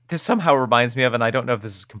what this somehow reminds me of, and I don't know if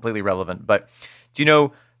this is completely relevant, but do you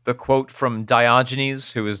know the quote from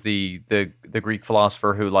Diogenes, who is the Greek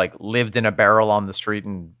philosopher who like lived in a barrel on the street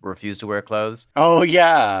and refused to wear clothes? Oh,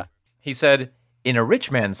 yeah. He said, "In a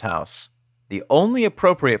rich man's house, the only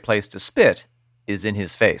appropriate place to spit is in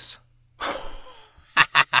his face."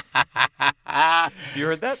 You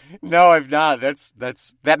heard that? No, I've not.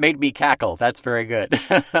 That made me cackle. That's very good.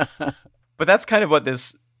 But that's kind of what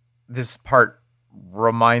this part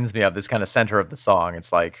reminds me of, this kind of center of the song.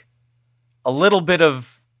 It's like a little bit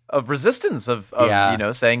of resistance of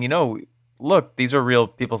saying, look, these are real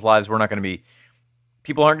people's lives. People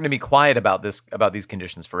aren't going to be quiet about these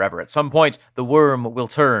conditions forever. At some point, the worm will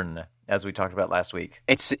turn, as we talked about last week.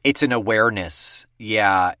 It's an awareness.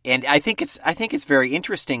 Yeah. And I think it's very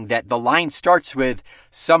interesting that the line starts with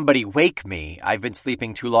 "Somebody wake me. I've been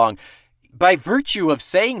sleeping too long." By virtue of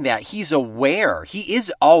saying that, he's aware. He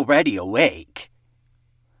is already awake.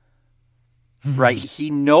 Right? He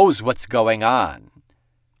knows what's going on.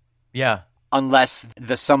 Yeah. Unless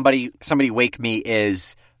the somebody wake me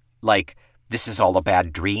is like, this is all a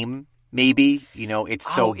bad dream, maybe.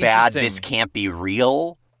 It's so bad this can't be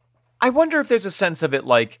real. I wonder if there's a sense of it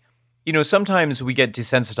like, sometimes we get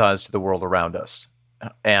desensitized to the world around us.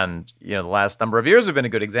 And, the last number of years have been a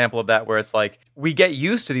good example of that, where it's like we get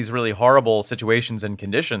used to these really horrible situations and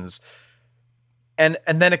conditions. And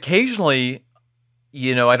then occasionally,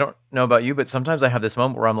 I don't know about you, but sometimes I have this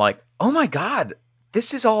moment where I'm like, oh my God,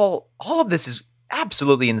 this is all of this is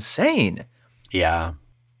absolutely insane. Yeah.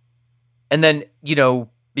 And then,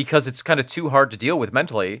 because it's kind of too hard to deal with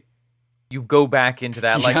mentally, you go back into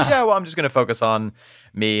that I'm just going to focus on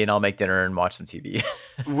me and I'll make dinner and watch some TV.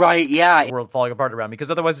 Right, yeah. The world falling apart around me, because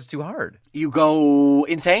otherwise it's too hard. You go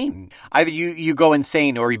insane. Either you go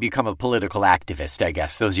insane or you become a political activist, I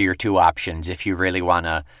guess. Those are your two options if you really want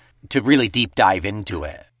to really deep dive into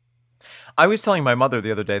it. I was telling my mother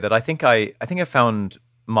the other day that I think I found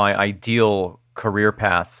my ideal career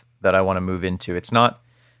path that I want to move into. It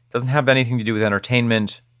doesn't have anything to do with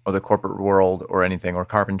entertainment or the corporate world or anything, or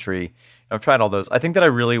carpentry. I've tried all those. I think that I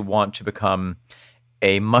really want to become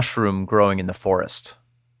a mushroom growing in the forest.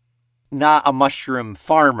 Not a mushroom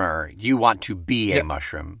farmer. You want to be a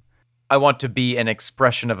mushroom. I want to be an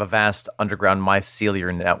expression of a vast underground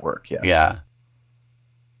mycelial network, yes. Yeah.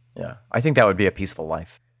 Yeah. I think that would be a peaceful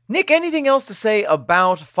life. Nick, anything else to say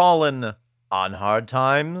about Fallen on Hard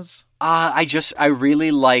Times? I really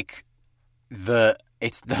like the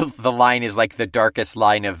line is like the darkest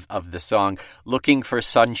line of the song. Looking for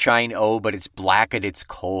sunshine, but it's black and it's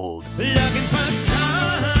cold. Looking for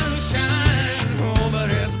sunshine, but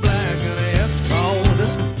it's black and it's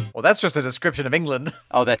cold. Well, that's just a description of England.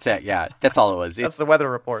 Oh, that's it. Yeah, that's all it was. That's the weather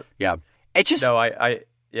report. Yeah, it's just no. I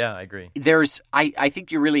agree. I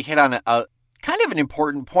think you really hit on a kind of an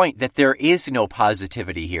important point, that there is no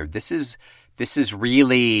positivity here. This is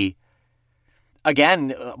really,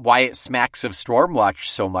 again, why it smacks of Stormwatch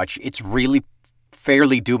so much. It's really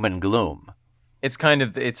fairly doom and gloom. It's kind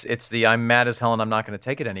of it's the I'm mad as hell and I'm not going to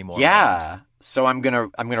take it anymore. Yeah. Moment. So I'm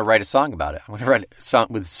gonna write a song about it. I'm gonna write a song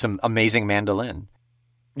with some amazing mandolin.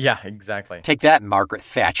 Yeah, exactly. Take that, Margaret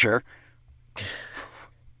Thatcher.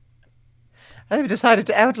 I've decided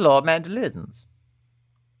to outlaw mandolins.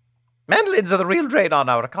 Mandolins are the real drain on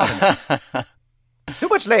our economy. Too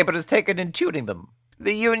much labor is taken in tuning them.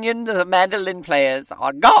 The union of mandolin players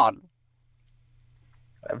are gone.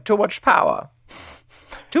 I have too much power.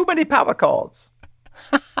 Too many power chords.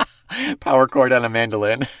 Power chord on a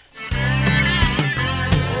mandolin.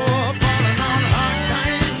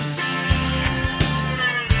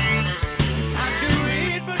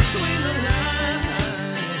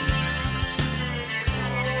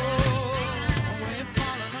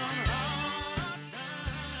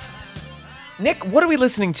 Nick, what are we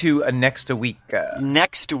listening to next week?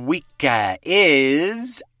 Next week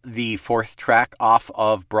is the fourth track off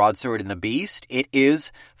of Broadsword and the Beast. It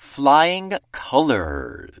is Flying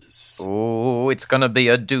Colors. Oh, it's going to be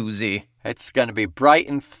a doozy. It's going to be bright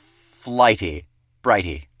and flighty.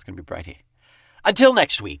 Brighty. It's going to be brighty. Until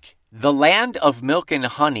next week, the land of milk and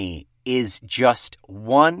honey is just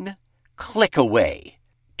one click away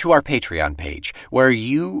to our Patreon page, where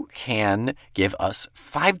you can give us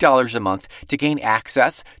 $5 a month to gain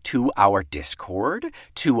access to our Discord,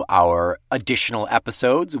 to our additional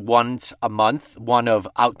episodes, once a month, one of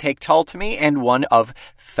Outtake Tall to Me and one of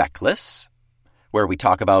Feckless, where we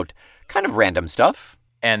talk about kind of random stuff.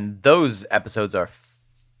 And those episodes are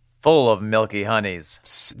full of milky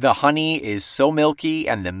honeys. The honey is so milky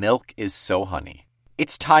and the milk is so honey.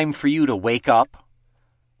 It's time for you to wake up.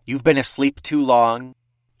 You've been asleep too long.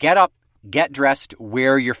 Get up, get dressed,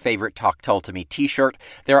 wear your favorite Talk Tull to Me t-shirt.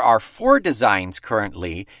 There are 4 designs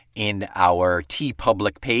currently in our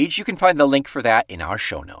TeePublic page. You can find the link for that in our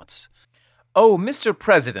show notes. Oh, Mr.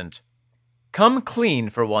 President, come clean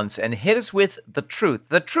for once and hit us with the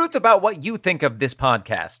truth about what you think of this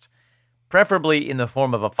podcast, preferably in the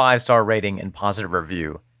form of a 5-star rating and positive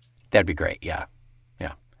review. That'd be great, yeah.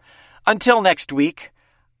 Until next week,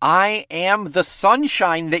 I am the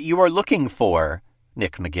sunshine that you are looking for,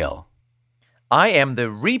 Nick McGill. I am the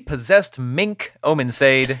repossessed mink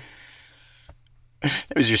Omensaid.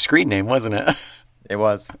 That was your screen name, wasn't it? It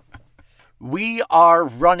was. We are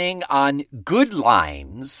running on Good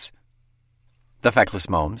Lines, the Feckless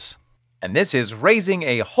Momes. And this is Raising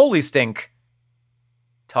a Holy Stink.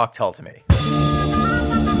 Talk Tull to Me.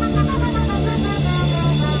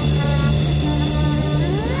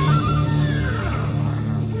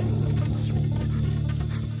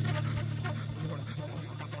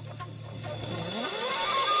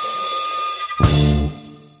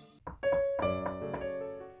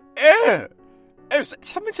 Oh,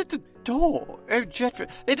 someone's at the door. Oh, Jetford.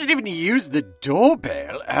 They didn't even use the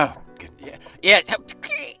doorbell. Oh, good. Yeah. Yes?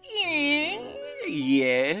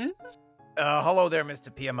 Hello there, Mr.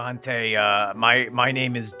 Piemonte. My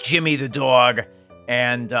name is Jimmy the Dog,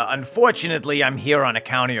 and unfortunately, I'm here on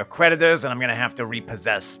account of your creditors, and I'm going to have to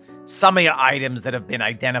repossess some of your items that have been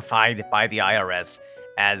identified by the IRS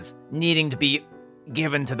as needing to be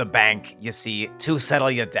given to the bank, you see, to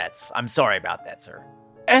settle your debts. I'm sorry about that, sir.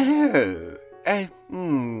 I'm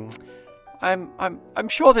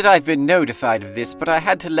sure that I've been notified of this, but I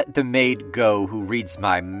had to let the maid go who reads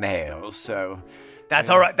my mail, so... That's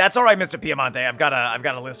all right. That's all right, Mr. Piemonte. I've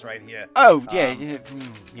got a list right here. Oh, yeah.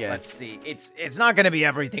 Let's see. It's not going to be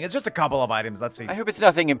everything. It's just a couple of items. Let's see. I hope it's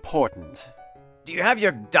nothing important. Do you have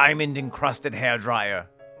your diamond-encrusted hairdryer?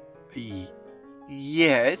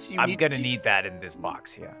 Yes. I'm going to need that in this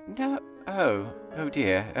box here. No. Oh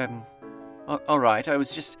dear. All right. I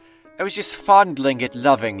was just fondling it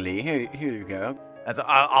lovingly. Here you go.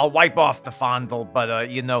 I'll wipe off the fondle,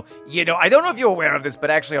 but you know, I don't know if you're aware of this,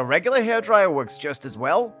 but actually a regular hairdryer works just as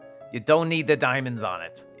well. You don't need the diamonds on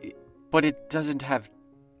it. But it doesn't have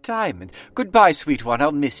diamonds. Goodbye, sweet one.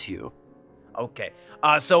 I'll miss you. Okay.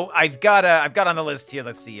 So I've got on the list here.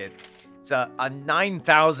 Let's see it. It's a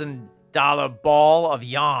 $9,000 ball of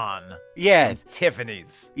yarn. Yes. From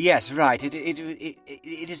Tiffany's. Yes, right. It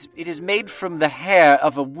is made from the hair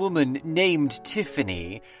of a woman named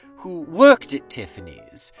Tiffany, who worked at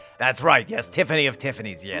Tiffany's. That's right. Yes, Tiffany of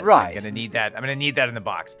Tiffany's. Yes. Right. I'm gonna need that. I'm gonna need that in the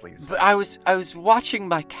box, please. But I was watching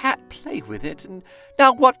my cat play with it, and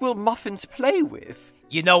now what will Muffins play with?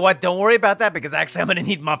 You know what? Don't worry about that, because actually I'm gonna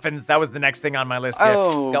need muffins. That was the next thing on my list here.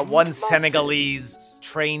 Oh, got one muffins. Senegalese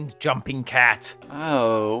trained jumping cat.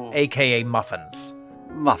 Oh, AKA Muffins.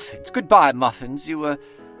 Muffins. Goodbye, Muffins. You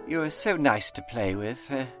were so nice to play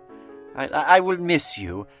with. I will miss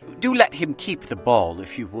you. Do let him keep the ball,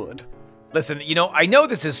 if you would. Listen, I know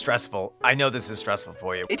this is stressful. I know this is stressful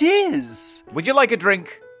for you. It is. Would you like a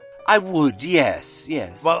drink? I would, yes.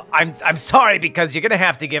 Well, I'm sorry, because you're gonna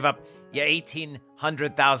have to give up your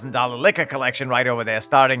 $1,800,000 liquor collection right over there,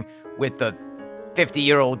 starting with the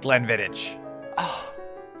 50-year-old Glenfiddich. Oh,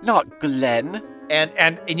 not Glenn.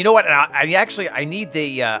 And you know what? I need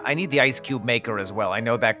the ice cube maker as well. I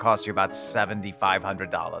know that costs you about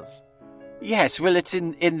 $7,500. Yes, well, it's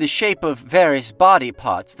in the shape of various body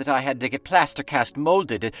parts that I had to get plaster cast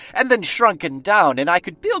molded and then shrunken down, and I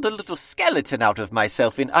could build a little skeleton out of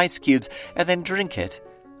myself in ice cubes and then drink it.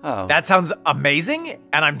 Oh. That sounds amazing,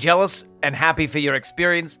 and I'm jealous and happy for your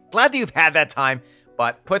experience. Glad that you've had that time,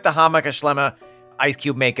 but put the Hamaka Schlemmer ice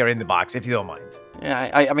cube maker in the box, if you don't mind.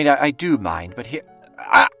 Yeah, I do mind, but here...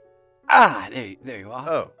 there you are.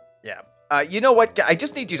 Oh, yeah. You know what? I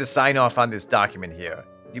just need you to sign off on this document here.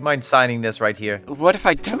 Do you mind signing this right here? What if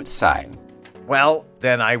I don't sign? Well,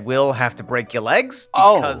 then I will have to break your legs,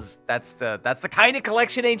 because that's the kind of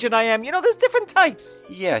collection agent I am. There's different types.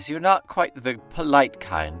 Yes, you're not quite the polite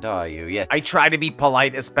kind, are you? Yes. I try to be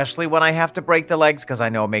polite, especially when I have to break the legs, because I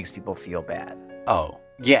know it makes people feel bad. Oh,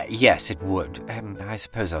 yeah, yes, it would. I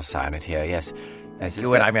suppose I'll sign it here, yes.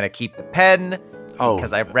 Do it. I'm going to keep the pen. Oh.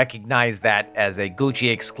 because I recognize that as a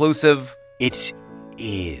Gucci exclusive. It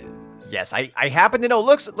is. Yes, I happen to know.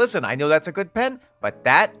 Listen, I know that's a good pen, but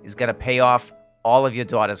that is going to pay off all of your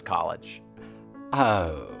daughter's college.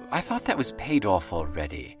 Oh, I thought that was paid off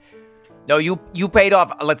already. No, you paid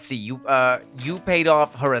off. Let's see, you paid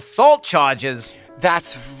off her assault charges.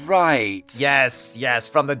 That's right. Yes,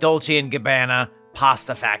 from the Dolce & Gabbana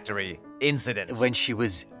pasta factory incident. When she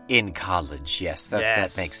was in college, yes, that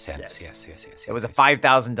makes sense. Yes. Yes. It was a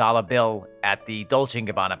 $5,000 bill at the Dolce &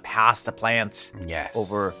 Gabbana pasta plant. Yes.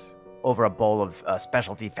 Over a bowl of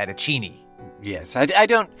specialty fettuccine. Yes, I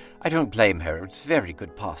don't blame her. It's very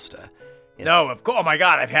good pasta. Yes. No, of course. Oh my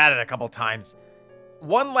God, I've had it a couple times.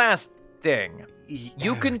 One last thing.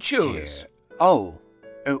 You can choose. Dear. Oh,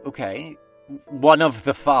 okay. One of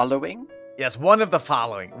the following? Yes, one of the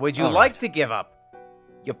following. Would you All like right. to give up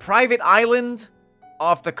your private island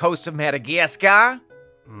off the coast of Madagascar?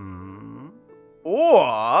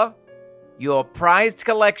 Or your prized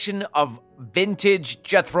collection of vintage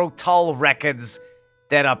Jethro Tull records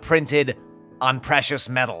that are printed on precious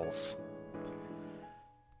metals?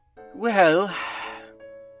 Well,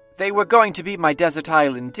 they were going to be my Desert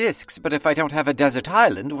Island discs, but if I don't have a Desert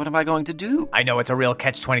Island, what am I going to do? I know it's a real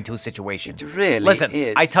catch-22 situation. It really Listen,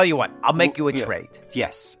 is. I tell you what, I'll make you a Yeah. trade.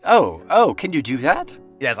 Yes. Oh, can you do that?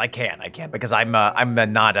 Yes, I can because I'm a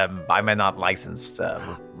not licensed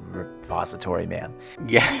repository man.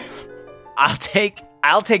 Yeah. I'll take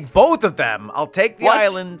both of them. I'll take the What?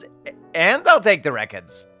 island and I'll take the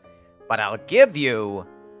records. But I'll give you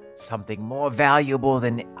something more valuable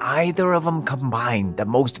than either of them combined. The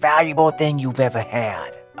most valuable thing you've ever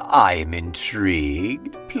had. I'm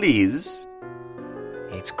intrigued. Please.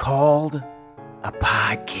 It's called a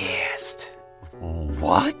podcast.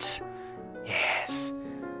 What? Yes.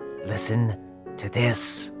 Listen to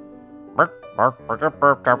this.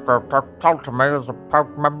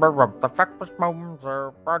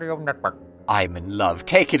 I'm in love.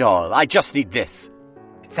 Take it all. I just need this.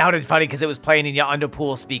 It sounded funny because it was playing in your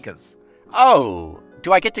underpool speakers. Oh,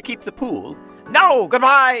 do I get to keep the pool? No,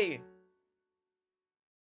 goodbye!